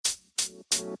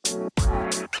Hello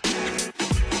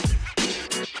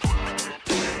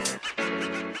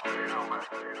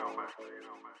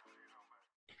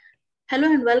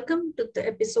and welcome to the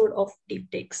episode of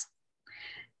DeepTechs.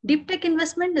 DeepTech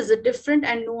investment is a different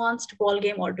and nuanced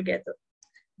ballgame altogether.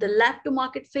 The lab to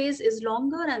market phase is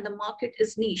longer and the market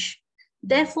is niche.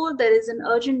 Therefore, there is an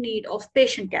urgent need of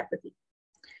patient capital.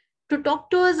 To talk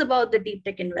to us about the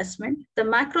DeepTech investment, the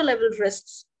macro level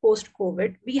risks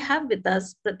post-COVID, we have with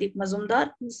us Pratip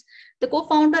Mazumdar, who's the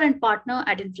co-founder and partner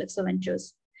at Inflexor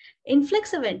Ventures.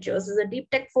 Inflexor Ventures is a deep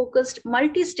tech focused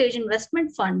multi-stage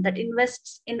investment fund that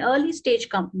invests in early stage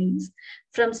companies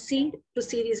from seed to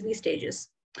Series B stages.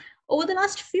 Over the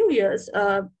last few years,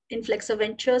 Inflexor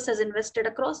Ventures has invested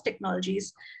across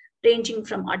technologies ranging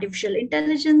from artificial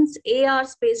intelligence, AR,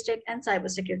 space tech, and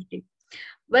cybersecurity.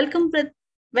 Welcome,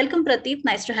 Pratip.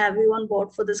 Nice to have you on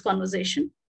board for this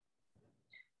conversation.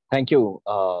 Thank you.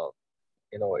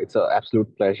 It's an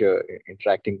absolute pleasure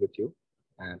interacting with you.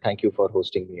 And thank you for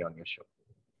hosting me on your show.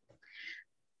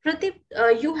 Pratip,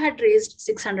 you had raised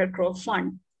 600 crore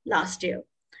fund last year.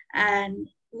 And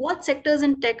what sectors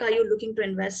in tech are you looking to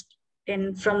invest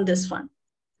in from this fund?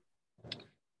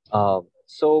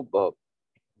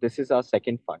 This is our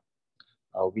second fund.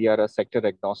 We are a sector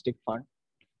agnostic fund.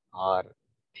 Our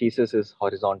thesis is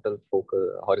horizontally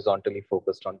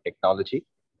focused on technology,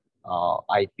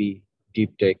 IP,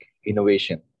 deep tech,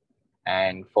 innovation.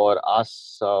 And for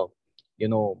us,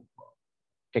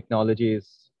 technology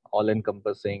is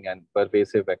all-encompassing and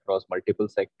pervasive across multiple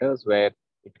sectors where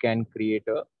it can create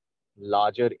a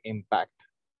larger impact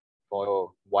for a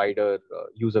wider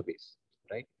user base,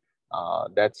 right?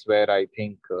 That's where I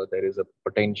think there is a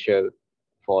potential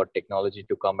for technology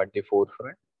to come at the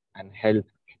forefront and help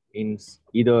in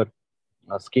either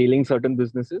scaling certain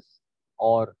businesses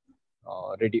or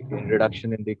in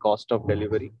reduction in the cost of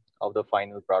delivery of the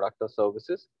final product or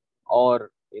services,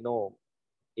 or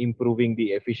improving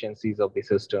the efficiencies of the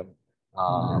system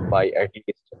by at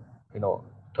least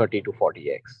 30 to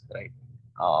 40x, right?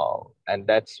 And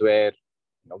that's where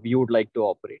we would like to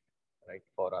operate, right,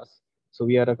 for us. So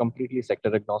we are a completely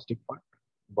sector agnostic fund,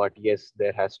 but yes,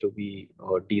 there has to be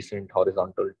a decent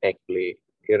horizontal tech play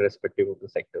irrespective of the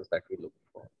sectors that we look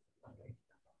for. Right?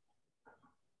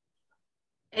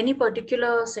 Any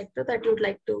particular sector that you'd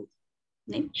like to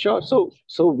name? Sure. So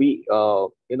we,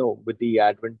 with the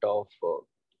advent of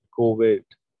COVID,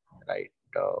 right,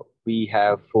 we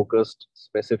have focused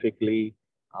specifically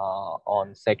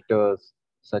on sectors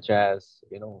such as,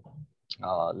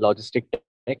 logistic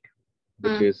tech,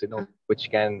 which is,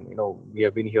 which can, we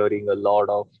have been hearing a lot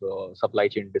of supply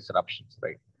chain disruptions,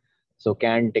 right? So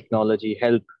can technology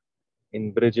help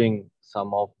in bridging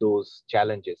some of those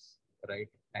challenges, right,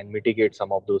 and mitigate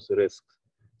some of those risks?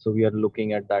 So we are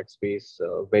looking at that space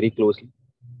very closely.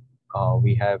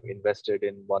 We have invested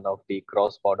in one of the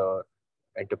cross-border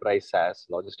enterprise SaaS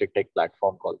logistic tech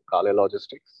platform called Kale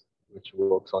Logistics, which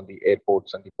works on the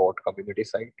airports and the port community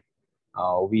side.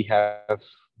 We have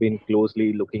been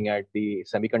closely looking at the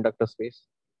semiconductor space.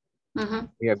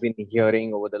 We have been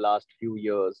hearing over the last few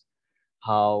years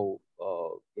how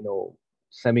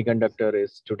semiconductor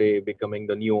is today becoming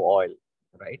the new oil,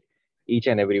 right? Each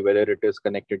and every, whether it is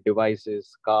connected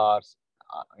devices, cars,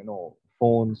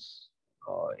 phones,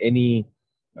 any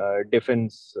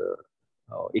defense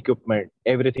equipment,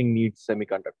 everything needs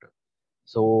semiconductor.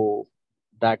 So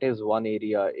that is one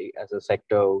area as a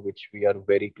sector which we are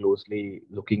very closely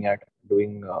looking at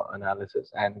doing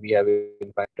analysis. And we have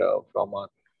in fact from our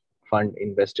fund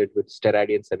invested with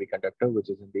Steradian Semiconductor, which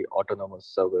is in the autonomous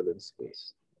surveillance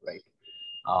space, right?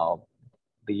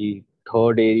 The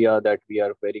third area that we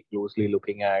are very closely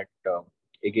looking at,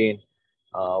 again,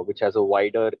 which has a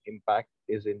wider impact,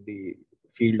 is in the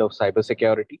field of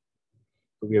cybersecurity.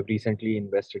 So we have recently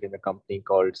invested in a company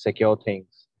called Secure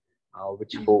Things,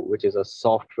 which is a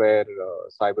software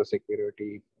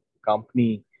cybersecurity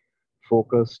company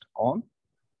focused on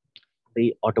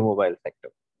the automobile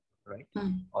sector, right,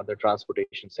 or the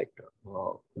transportation sector.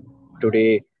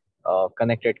 Today,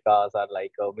 connected cars are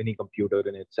like a mini computer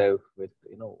in itself with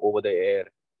over-the-air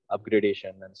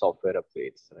upgradation and software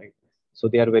upgrades, right? So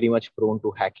they are very much prone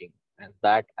to hacking, and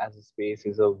that as a space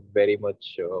is a very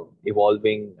much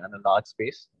evolving and a large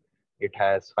space. It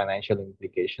has financial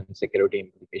implications, security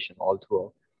implication all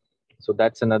throughout. So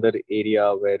that's another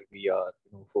area where we are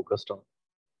focused on.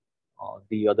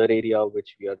 The other area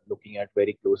which we are looking at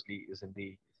very closely is in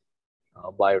the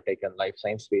biotech and life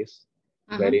science space,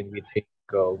 wherein we think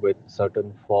with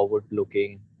certain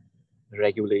forward-looking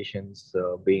regulations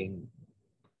being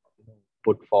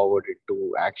put forward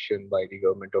into action by the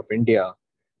government of India,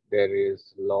 there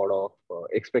is a lot of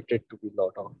expected to be a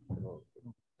lot of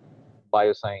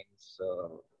bioscience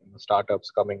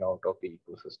startups coming out of the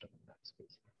ecosystem in that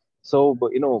space. So,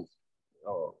 but,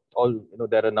 all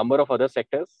there are a number of other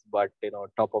sectors, but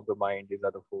top of the mind, these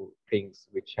are the four things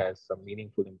which has some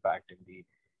meaningful impact in the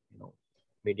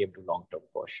medium to long term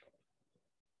for sure.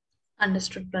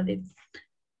 Understood, Pradeep.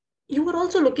 You were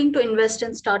also looking to invest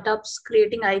in startups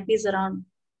creating IPs around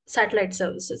satellite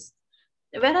services.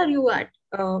 Where are you at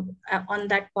on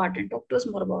that part? And talk to us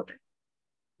more about it.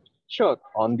 Sure.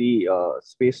 On the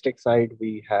space tech side,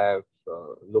 we have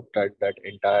looked at that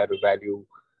entire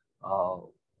uh,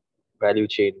 value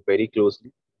chain very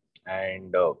closely,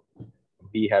 and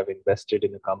we have invested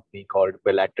in a company called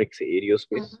Bellatrix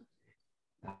Aerospace.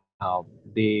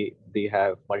 They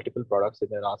have multiple products in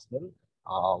their arsenal.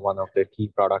 One of their key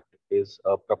product is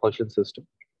a propulsion system,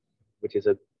 which is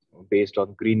based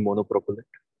on green monopropellant,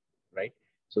 right?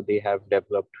 So they have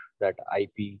developed that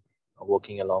IP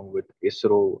working along with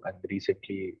ISRO, and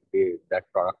recently that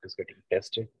product is getting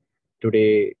tested.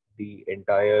 Today, the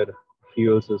entire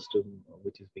fuel system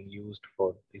which is being used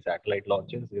for the satellite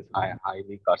launches is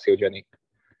highly carcinogenic,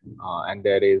 and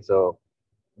there is a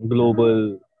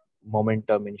global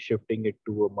momentum in shifting it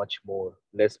to a much more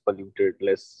less polluted,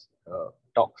 less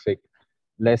toxic,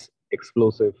 less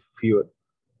explosive fuel,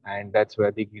 and that's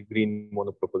where the green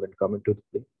monopropellant come into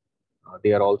play.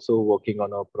 They are also working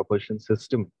on a propulsion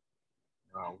system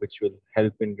which will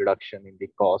help in reduction in the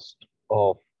cost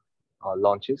of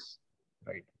launches,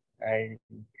 right? And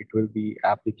it will be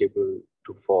applicable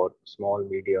to for small,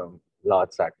 medium,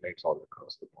 large satellites all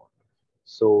across the board.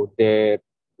 So there,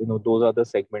 those are the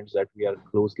segments that we are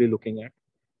closely looking at,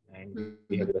 and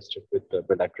we have invested with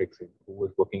Bellatrix, who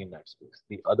was working in that space.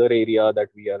 The other area that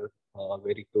we are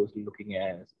very closely looking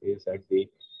at is at the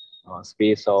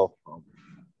space of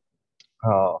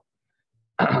uh,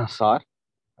 SAR,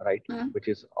 right, which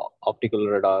is optical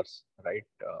radars, right?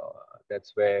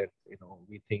 That's where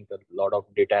we think a lot of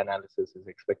data analysis is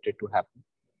expected to happen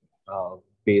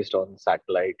based on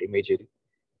satellite imagery,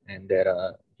 and there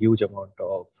are huge amount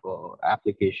of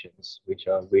applications which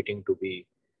are waiting to be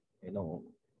you know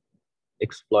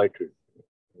exploited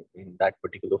in that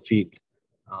particular field,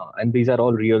 and these are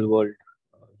all real world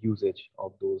usage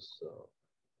of those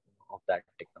of that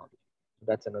technology. So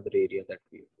that's another area that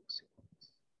we are focusing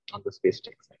on the space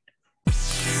tech side.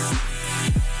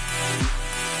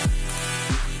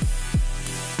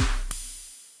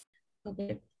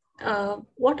 Okay.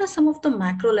 What are some of the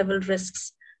macro level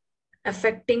risks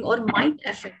affecting or might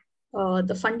affect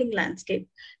the funding landscape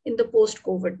in the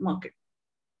post-COVID market?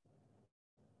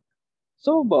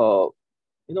 So,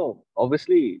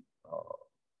 obviously,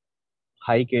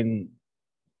 hike in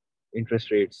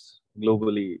interest rates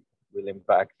globally will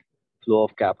impact flow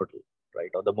of capital, right,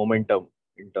 or the momentum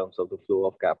in terms of the flow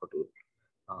of capital,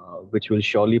 which will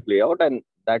surely play out. And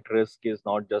that risk is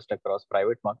not just across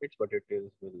private markets, but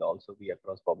will also be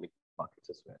across public markets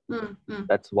as well.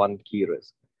 That's one key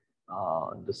risk.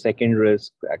 The second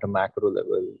risk at a macro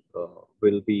level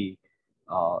will be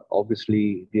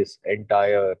obviously this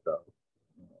entire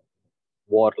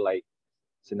war-like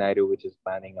scenario which is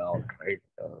panning out, right,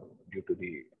 due to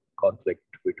the conflict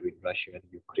between Russia and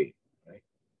Ukraine, right?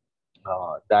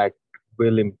 That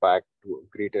will impact to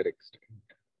a greater extent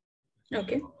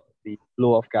the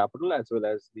flow of capital as well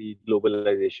as the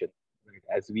globalization, right?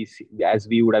 As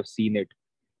we would have seen it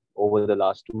over the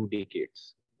last 2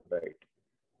 decades, right?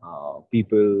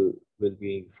 People will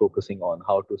be focusing on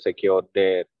how to secure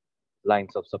their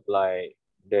lines of supply,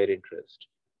 their interest.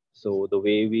 So the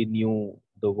way we knew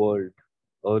the world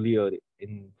earlier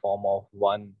in form of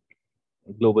one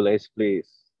globalized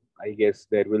place, I guess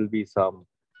there will be some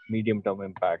medium-term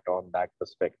impact on that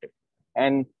perspective,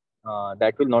 and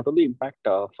that will not only impact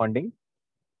funding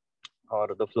or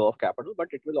the flow of capital, but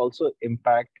it will also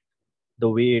impact the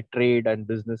way trade and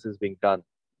business is being done,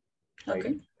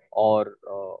 right? Or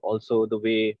also the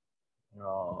way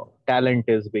talent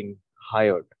is being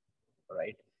hired,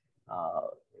 right? Uh,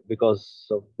 because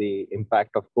of the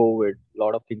impact of COVID, a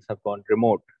lot of things have gone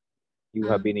remote. You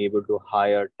have been able to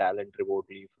hire talent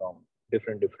remotely from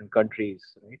different countries,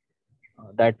 right?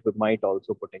 That might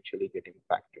also potentially get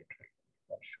impacted,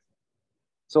 right?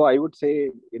 So I would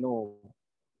say,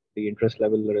 the interest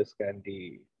level risk and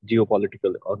the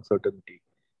geopolitical uncertainty,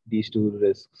 these two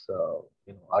risks,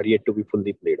 are yet to be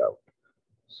fully played out.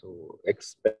 So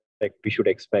we should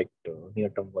expect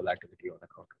near-term volatility on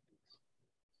account of these.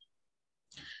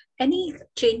 Any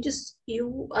changes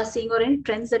you are seeing or any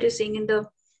trends that you're seeing in the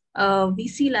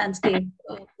VC landscape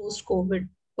post-COVID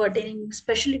pertaining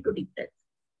especially to deep tech?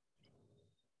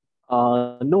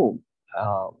 No,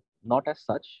 not as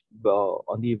such.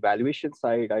 On the valuation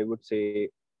side, I would say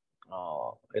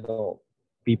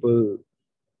people,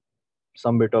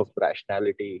 some bit of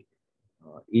rationality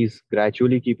is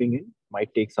gradually keeping in.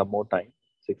 Might take some more time,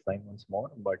 6 9 months more,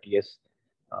 but yes,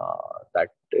 that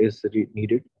is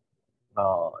needed.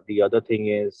 The other thing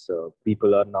is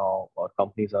people are now, or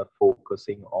companies are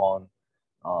focusing on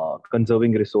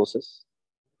conserving resources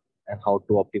and how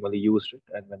to optimally use it.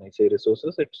 And when I say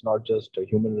resources, it's not just a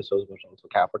human resource, but also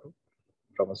capital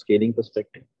from a scaling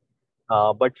perspective.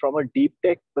 But from a deep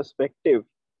tech perspective,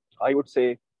 I would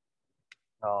say,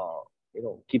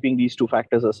 keeping these two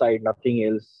factors aside, nothing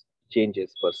else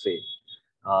changes per se,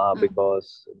 Mm.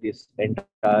 because this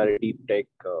entire deep tech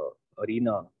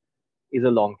arena is a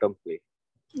long-term play.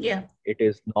 Yeah. It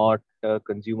is not a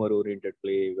consumer-oriented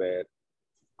play where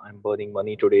I'm burning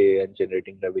money today and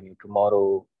generating revenue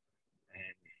tomorrow.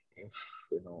 And if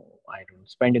I don't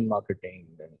spend in marketing,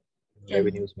 then Yeah.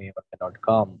 revenues may or may not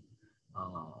come.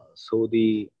 So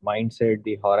the mindset,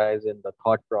 the horizon, the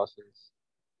thought process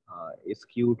is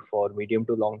skewed for medium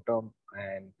to long term.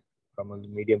 And from a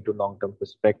medium to long term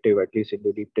perspective, at least in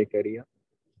the deep tech area,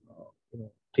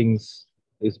 things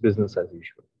is business as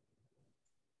usual.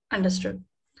 Understood.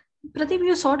 Pradeep,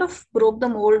 you sort of broke the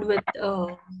mold with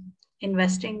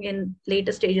investing in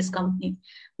later stages company,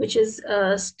 which is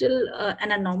still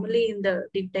an anomaly in the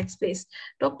deep tech space.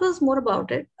 Talk to us more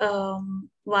about it.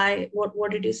 Why?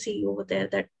 What did you see over there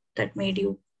that made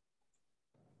you?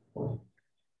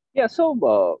 Yeah,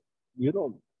 so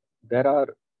there are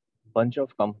bunch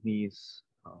of companies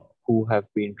who have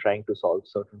been trying to solve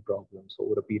certain problems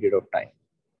over a period of time.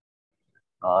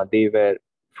 They were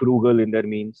frugal in their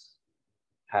means,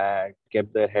 had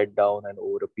kept their head down, and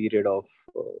over a period of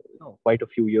quite a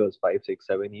few years, 5 6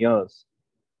 7 years,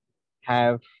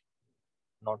 have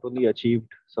not only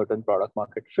achieved certain product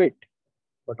market fit,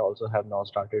 but also have now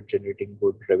started generating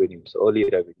good revenues, early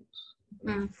revenues.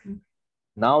 Mm-hmm.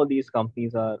 Now these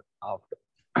companies are after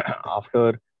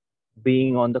after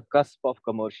being on the cusp of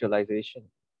commercialization,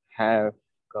 have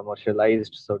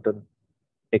commercialized certain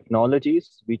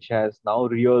technologies which has now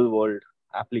real world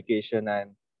application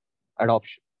and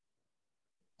adoption.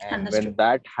 And when Understood.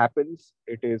 that happens,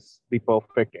 it is the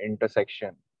perfect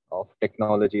intersection of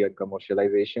technology and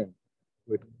commercialization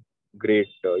with great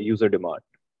user demand.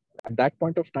 At that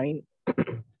point of time,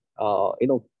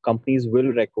 companies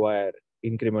will require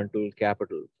incremental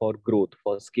capital for growth,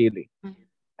 for scaling.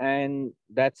 And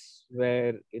that's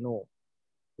where,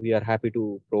 we are happy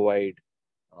to provide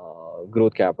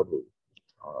growth capital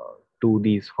to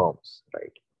these firms,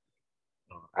 right?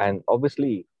 And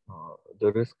obviously,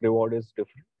 the risk reward is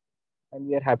different, and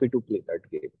we are happy to play that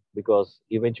game because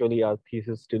eventually our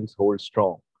thesis still holds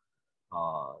strong.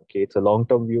 Okay, it's a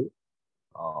long-term view.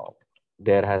 Uh,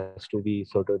 there has to be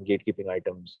certain gatekeeping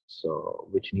items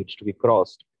which needs to be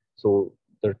crossed. So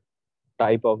the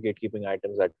type of gatekeeping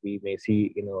items that we may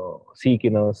seek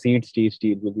in a seed stage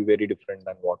deal will be very different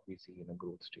than what we see in a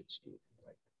growth stage deal.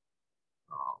 Right?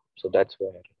 So that's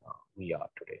where we are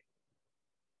today.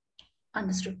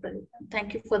 Understood, Pradeep.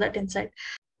 Thank you for that insight.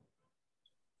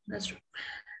 Understood.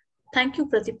 Thank you,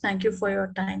 Pradeep. Thank you for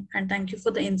your time and thank you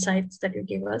for the insights that you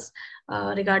gave us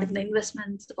regarding the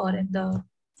investments or in the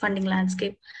funding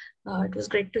landscape. It was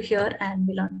great to hear and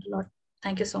we learned a lot.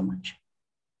 Thank you so much.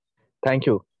 Thank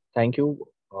you. Thank you.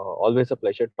 Always a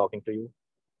pleasure talking to you.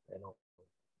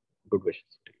 Good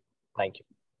wishes to you. Thank you.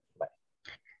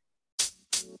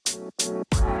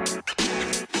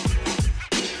 Bye.